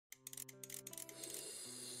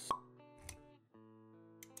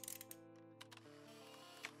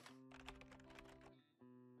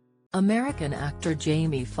American actor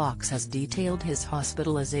Jamie Foxx has detailed his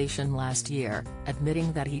hospitalization last year,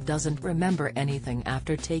 admitting that he doesn't remember anything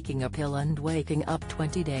after taking a pill and waking up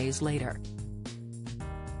 20 days later.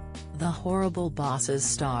 The Horrible Bosses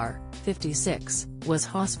star, 56, was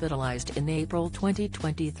hospitalized in April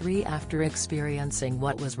 2023 after experiencing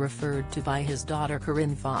what was referred to by his daughter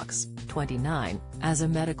Corinne Foxx, 29, as a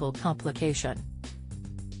medical complication.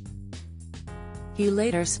 He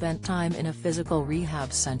later spent time in a physical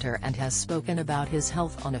rehab center and has spoken about his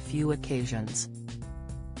health on a few occasions.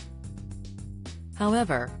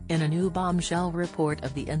 However, in a new bombshell report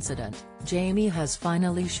of the incident, Jamie has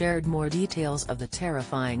finally shared more details of the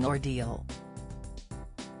terrifying ordeal.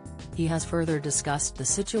 He has further discussed the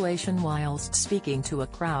situation whilst speaking to a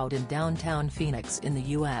crowd in downtown Phoenix in the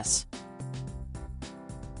U.S.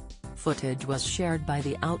 Footage was shared by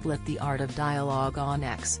the outlet The Art of Dialogue on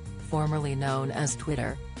X, formerly known as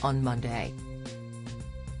Twitter, on Monday.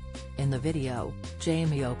 In the video,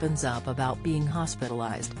 Jamie opens up about being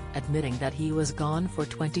hospitalized, admitting that he was gone for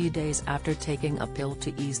 20 days after taking a pill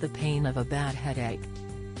to ease the pain of a bad headache.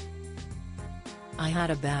 "I had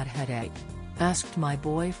a bad headache. Asked my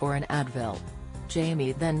boy for an Advil."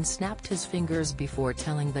 Jamie then snapped his fingers before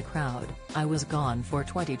telling the crowd, "I was gone for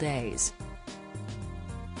 20 days.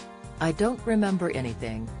 I don't remember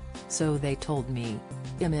anything. So they told me.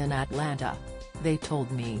 I'm in Atlanta. They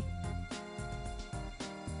told me.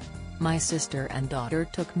 My sister and daughter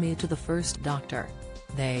took me to the first doctor.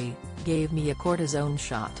 They gave me a cortisone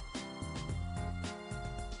shot."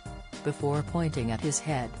 Before pointing at his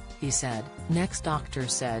head, he said, "Next doctor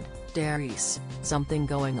said, Darius, something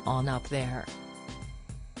going on up there."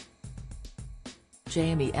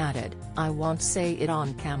 Jamie added, "I won't say it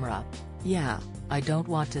on camera. Yeah, I don't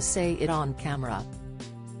want to say it on camera."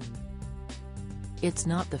 It's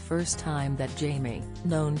not the first time that Jamie,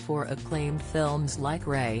 known for acclaimed films like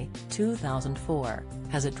Ray, 2004,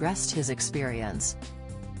 has addressed his experience.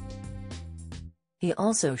 He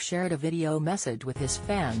also shared a video message with his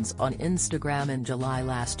fans on Instagram in July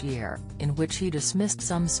last year, in which he dismissed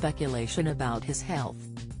some speculation about his health.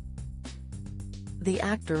 The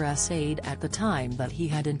actor essayed at the time that he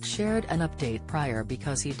hadn't shared an update prior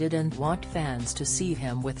because he didn't want fans to see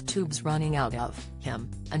him with tubes running out of him,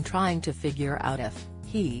 and trying to figure out if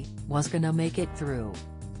he was gonna make it through.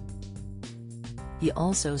 He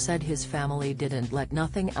also said his family didn't let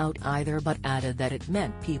nothing out either, but added that it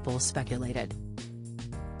meant people speculated.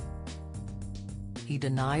 He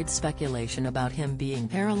denied speculation about him being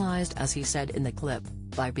paralyzed, as he said in the clip,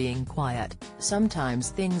 "By being quiet, sometimes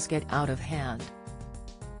things get out of hand.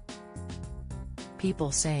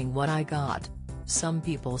 People saying what I got. Some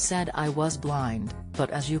people said I was blind,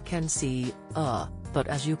 but as you can see,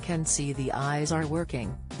 the eyes are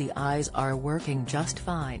working, the eyes are working just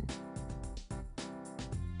fine.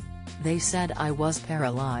 They said I was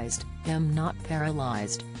paralyzed, I'm not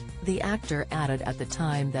paralyzed." The actor added at the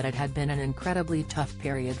time that it had been an incredibly tough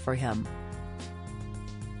period for him.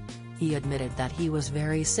 He admitted that he was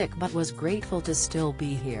very sick but was grateful to still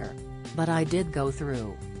be here. "But I did go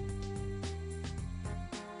through.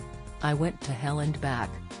 I went to hell and back.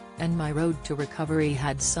 And my road to recovery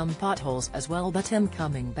had some potholes as well, but I'm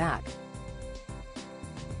coming back."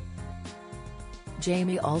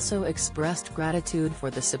 Jamie also expressed gratitude for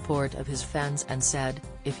the support of his fans and said,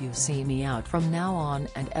 "If you see me out from now on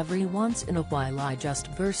and every once in a while I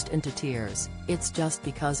just burst into tears, it's just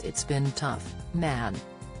because it's been tough, man.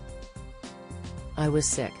 I was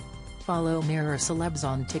sick." Follow Mirror Celebs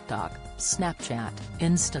on TikTok, Snapchat,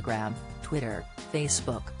 Instagram, Twitter,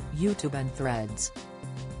 Facebook, YouTube and Threads.